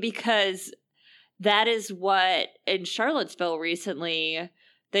interesting because that is what in Charlottesville recently,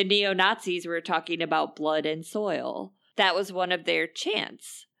 the neo-Nazis were talking about blood and soil. That was one of their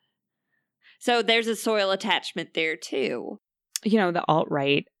chants. So there's a soil attachment there too. The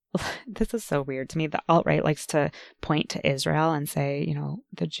alt-right, this is so weird to me. The alt-right likes to point to Israel and say,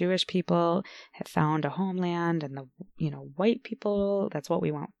 the Jewish people have found a homeland, and the, white people, that's what we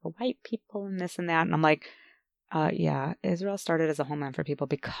want for white people, and this and that. And I'm like, yeah, Israel started as a homeland for people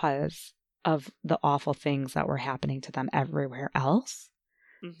because of the awful things that were happening to them everywhere else.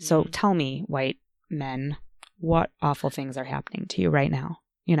 Mm-hmm. So tell me, white men, what awful things are happening to you right now,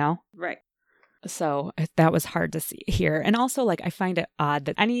 Right. So that was hard to see here. And also, like, I find it odd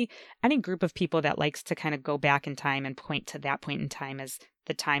that any group of people that likes to kind of go back in time and point to that point in time as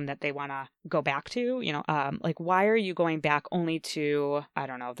the time that they want to go back to, like, why are you going back only to, I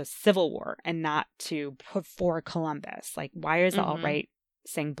don't know, the Civil War and not to before Columbus? Like, why is the alt-right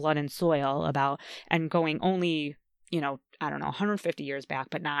saying blood and soil about and going only, I don't know, 150 years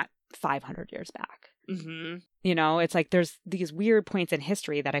back, but not 500 years back? Mm-hmm. It's like there's these weird points in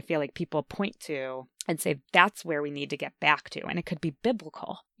history that I feel like people point to and say that's where we need to get back to. And it could be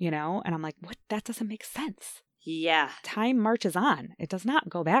biblical, and I'm like, what? That doesn't make sense. Yeah. Time marches on. It does not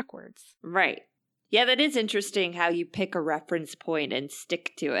go backwards. Right. Yeah, that is interesting how you pick a reference point and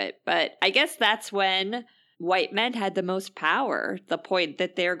stick to it. But I guess that's when white men had the most power, the point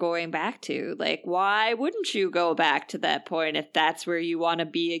that they're going back to. Like, why wouldn't you go back to that point if that's where you want to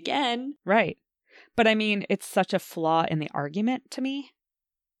be again? Right. But I mean, it's such a flaw in the argument to me.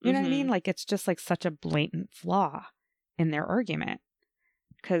 You know what I mean? Like, it's just like such a blatant flaw in their argument.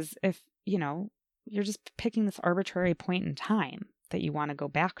 Because if, you're just picking this arbitrary point in time that you want to go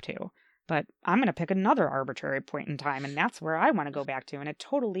back to. But I'm going to pick another arbitrary point in time, and that's where I want to go back to. And it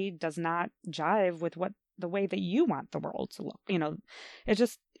totally does not jive with the way that you want the world to look.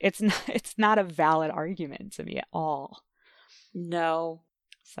 It's not a valid argument to me at all. No.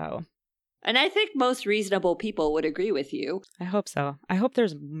 So. And I think most reasonable people would agree with you. I hope so. I hope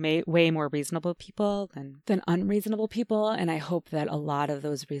there's way more reasonable people than unreasonable people. And I hope that a lot of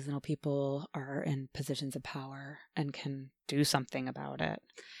those reasonable people are in positions of power and can do something about it.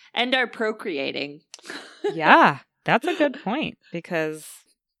 And are procreating. Yeah, that's a good point, because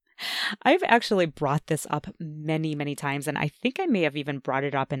I've actually brought this up many, many times, and I think I may have even brought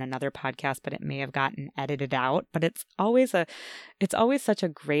it up in another podcast, but it may have gotten edited out. But it's always such a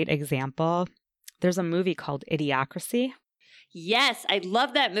great example. There's a movie called Idiocracy. Yes, I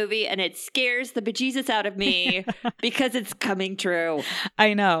love that movie, and it scares the bejesus out of me because it's coming true.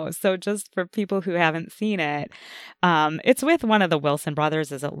 I know. So just for people who haven't seen it, it's with one of the Wilson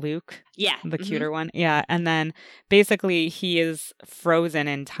brothers. Is it Luke? Yeah. The cuter one? Yeah. And then basically he is frozen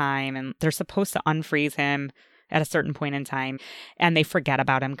in time, and they're supposed to unfreeze him at a certain point in time, and they forget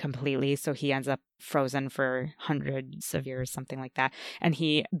about him completely. So he ends up frozen for hundreds of years, something like that. And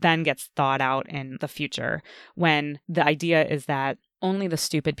he then gets thawed out in the future, when the idea is that only the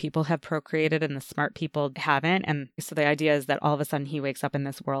stupid people have procreated and the smart people haven't. And so the idea is that all of a sudden he wakes up in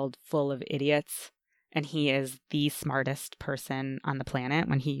this world full of idiots, and he is the smartest person on the planet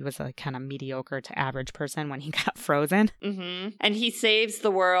when he was a kind of mediocre to average person when he got frozen. Mm-hmm. And he saves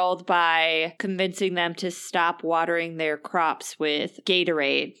the world by convincing them to stop watering their crops with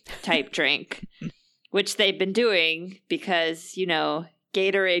Gatorade type drink, which they've been doing because,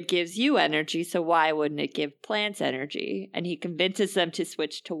 Gatorade gives you energy, so why wouldn't it give plants energy? And he convinces them to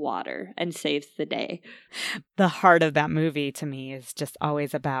switch to water and saves the day. The heart of that movie to me is just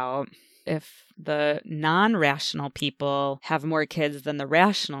always about, if the non-rational people have more kids than the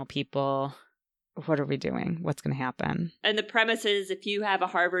rational people, what are we doing? What's going to happen? And the premise is, if you have a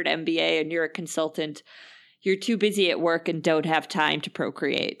Harvard MBA and you're a consultant, you're too busy at work and don't have time to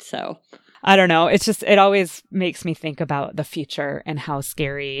procreate. So I don't know. It's just, it always makes me think about the future and how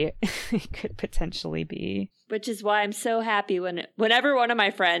scary it could potentially be. Which is why I'm so happy whenever one of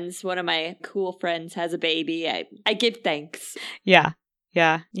my cool friends has a baby, I give thanks. Yeah.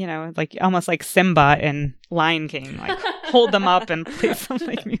 Yeah, like almost like Simba in Lion King, like hold them up and play some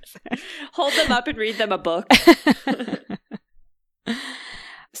like music. Hold them up and read them a book.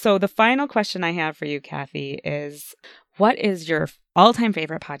 So the final question I have for you, Kathy, is what is your all-time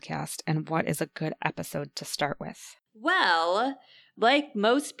favorite podcast and what is a good episode to start with? Well, like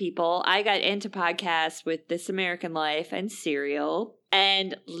most people, I got into podcasts with This American Life and Serial.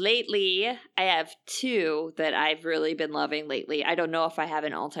 And lately, I have two that I've really been loving lately. I don't know if I have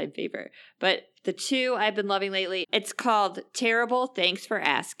an all-time favorite, but the two I've been loving lately, it's called Terrible Thanks for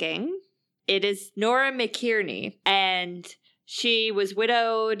Asking. It is Nora McKierney, and she was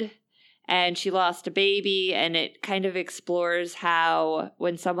widowed and she lost a baby, and it kind of explores how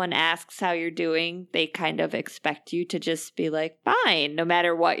when someone asks how you're doing, they kind of expect you to just be like, fine, no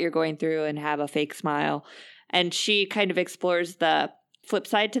matter what you're going through, and have a fake smile. And she kind of explores the flip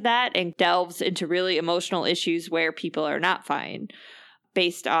side to that and delves into really emotional issues where people are not fine,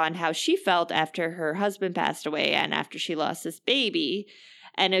 based on how she felt after her husband passed away and after she lost this baby.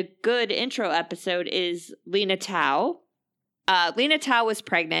 And a good intro episode is Lena Tao. Lena Tao was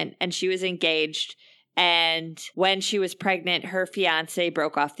pregnant and she was engaged. And when she was pregnant, her fiance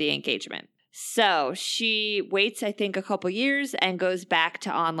broke off the engagement. So she waits, I think, a couple years and goes back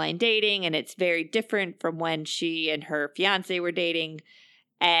to online dating. And it's very different from when she and her fiance were dating.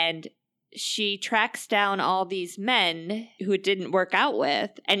 And she tracks down all these men who it didn't work out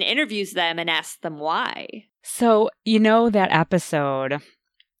with and interviews them and asks them why. So, that episode,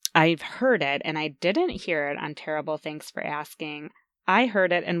 I've heard it, and I didn't hear it on Terrible Thanks for Asking. I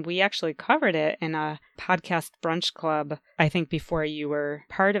heard it, and we actually covered it in a podcast brunch club, I think before you were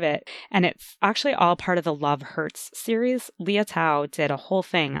part of it. And it's actually all part of the Love Hurts series. Leah Tao did a whole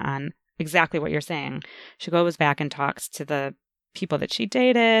thing on exactly what you're saying. She goes back and talks to the people that she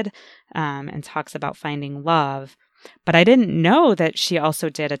dated and talks about finding love. But I didn't know that she also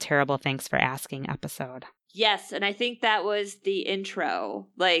did a Terrible Thanks for Asking episode. Yes, and I think that was the intro.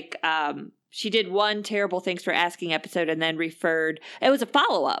 She did one Terrible Thanks for Asking episode and then referred. It was a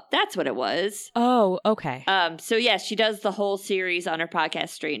follow-up. That's what it was. Oh, okay. So yes, she does the whole series on her podcast,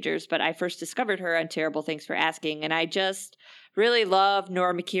 Strangers, but I first discovered her on Terrible Thanks for Asking, and I just really love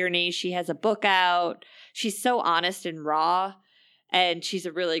Nora McKierney. She has a book out. She's so honest and raw, and she's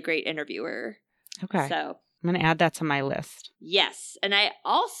a really great interviewer. Okay. So I'm going to add that to my list. Yes. And I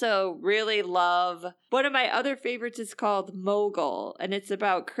also really love, one of my other favorites is called Mogul. And it's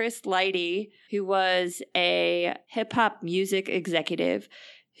about Chris Lighty, who was a hip hop music executive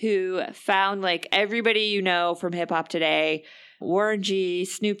who found everybody from hip hop today, Warren G,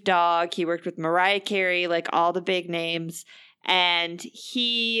 Snoop Dogg. He worked with Mariah Carey, all the big names. And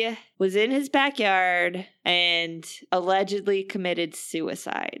he was in his backyard and allegedly committed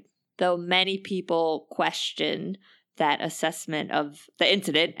suicide. Though many people question that assessment of the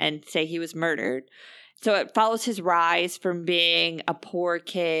incident and say he was murdered. So it follows his rise from being a poor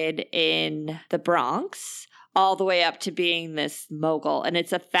kid in the Bronx all the way up to being this mogul. And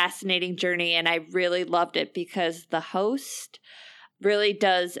it's a fascinating journey, and I really loved it because the host really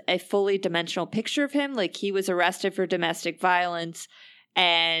does a fully dimensional picture of him. He was arrested for domestic violence,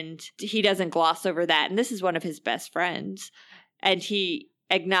 and he doesn't gloss over that. And this is one of his best friends. And he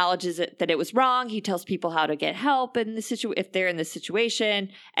acknowledges that it was wrong. He tells people how to get help in the if they're in this situation.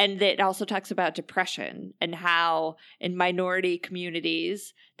 And it also talks about depression and how in minority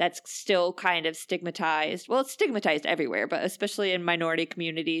communities that's still kind of stigmatized. Well, it's stigmatized everywhere, but especially in minority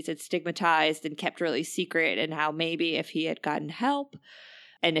communities, it's stigmatized and kept really secret, and how maybe if he had gotten help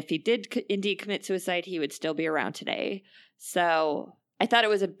and if he did indeed commit suicide, he would still be around today. So I thought it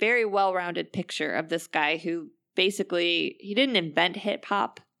was a very well-rounded picture of this guy who basically, he didn't invent hip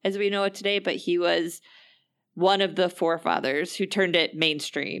hop as we know it today, but he was one of the forefathers who turned it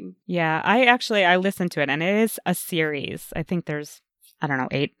mainstream. Yeah, I listened to it, and it is a series. I think there's,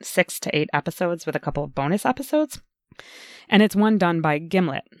 6 to 8 episodes with a couple of bonus episodes. And it's one done by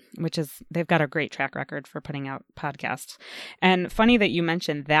Gimlet, they've got a great track record for putting out podcasts. And funny that you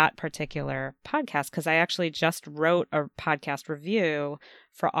mentioned that particular podcast, because I actually just wrote a podcast review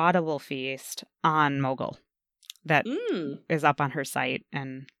for Audible Feast on Mogul. That is up on her site,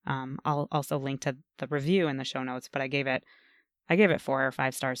 and I'll also link to the review in the show notes, but I gave it 4 or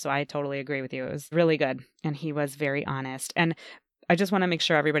 5 stars, so I totally agree with you. It was really good, and he was very honest. And I just want to make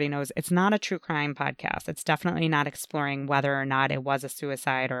sure everybody knows it's not a true crime podcast. It's definitely not exploring whether or not it was a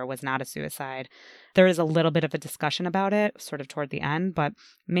suicide or it was not a suicide. There is a little bit of a discussion about it sort of toward the end, but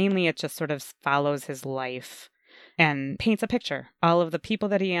mainly it just sort of follows his life and paints a picture. All of the people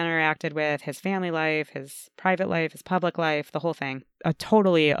that he interacted with, his family life, his private life, his public life, the whole thing.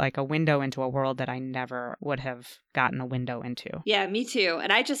 totally like a window into a world that I never would have gotten a window into. Yeah, me too.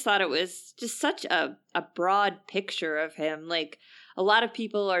 And I just thought it was just such a broad picture of him. Like, a lot of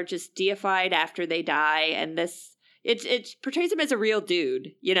people are just deified after they die, and this it portrays him as a real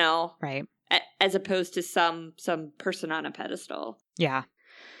dude, you know? Right. As opposed to some person on a pedestal. Yeah.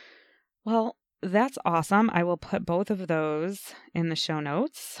 Well, that's awesome. I will put both of those in the show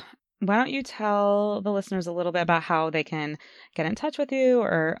notes. Why don't you tell the listeners a little bit about how they can get in touch with you,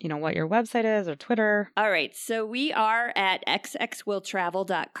 or, you know, what your website is or Twitter? All right. So we are at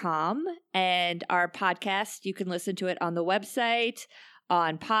xxwilltravel.com, and our podcast, you can listen to it on the website,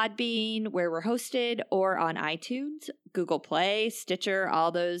 on Podbean, where we're hosted, or on iTunes, Google Play, Stitcher,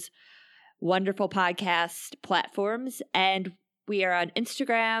 all those wonderful podcast platforms. And we are on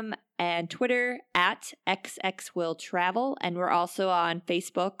Instagram and Twitter at xxwilltravel. And we're also on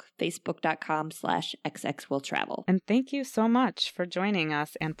Facebook, facebook.com/xxwilltravel. And thank you so much for joining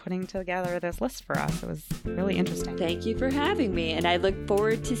us and putting together this list for us. It was really interesting. Thank you for having me. And I look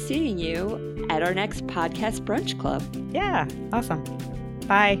forward to seeing you at our next podcast brunch club. Yeah, awesome.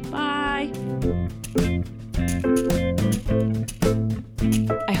 Bye. Bye.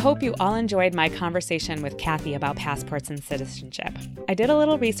 I hope you all enjoyed my conversation with Kathy about passports and citizenship. I did a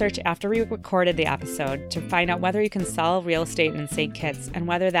little research after we recorded the episode to find out whether you can sell real estate in St. Kitts and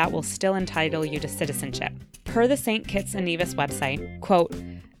whether that will still entitle you to citizenship. Per the St. Kitts and Nevis website, quote,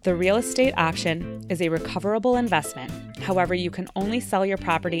 "The real estate option is a recoverable investment. However, you can only sell your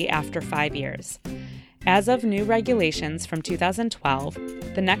property after 5 years. As of new regulations from 2012,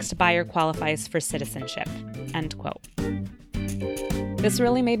 the next buyer qualifies for citizenship," end quote. This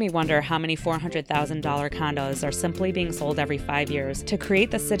really made me wonder how many $400,000 condos are simply being sold every 5 years to create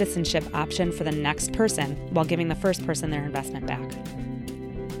the citizenship option for the next person while giving the first person their investment back.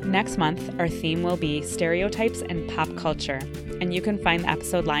 Next month, our theme will be stereotypes and pop culture, and you can find the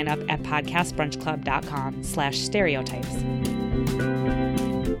episode lineup at podcastbrunchclub.com/stereotypes.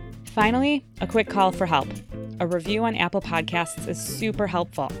 Finally, a quick call for help. A review on Apple Podcasts is super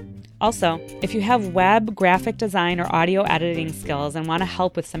helpful. Also, if you have web, graphic design, or audio editing skills and want to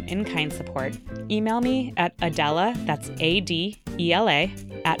help with some in-kind support, email me at Adela, that's ADELA,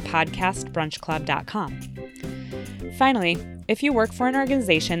 at podcastbrunchclub.com. Finally, if you work for an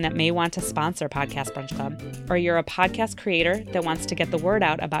organization that may want to sponsor Podcast Brunch Club, or you're a podcast creator that wants to get the word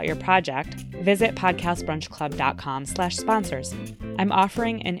out about your project, visit podcastbrunchclub.com/sponsors. I'm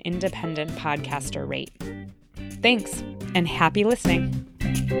offering an independent podcaster rate. Thanks, and happy listening.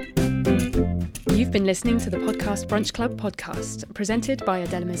 You've been listening to the Podcast Brunch Club podcast, presented by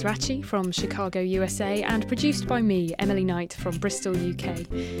Adela Mizrachi from Chicago, USA, and produced by me, Emily Knight, from Bristol, UK.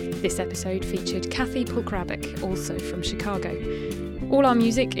 This episode featured Kathy Pulkrabek, also from Chicago. All our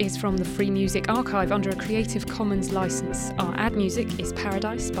music is from the Free Music Archive under a Creative Commons license. Our ad music is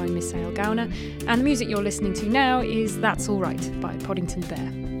Paradise by Misael Gauner, and the music you're listening to now is That's All Right by Poddington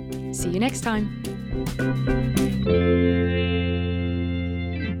Bear. See you next time.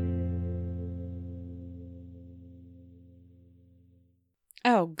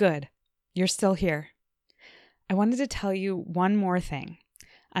 Oh, good. You're still here. I wanted to tell you one more thing.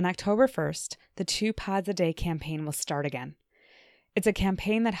 On October 1st, the 2 Pods a Day campaign will start again. It's a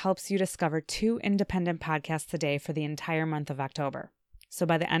campaign that helps you discover 2 independent podcasts a day for the entire month of October. So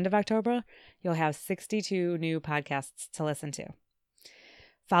by the end of October, you'll have 62 new podcasts to listen to.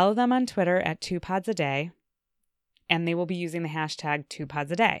 Follow them on Twitter at 2 Pods a Day, and they will be using the hashtag 2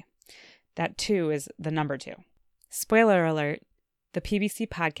 Pods a Day. That 2 is the number 2. Spoiler alert, the PBC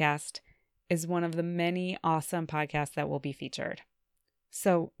podcast is one of the many awesome podcasts that will be featured.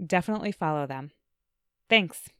 So definitely follow them. Thanks.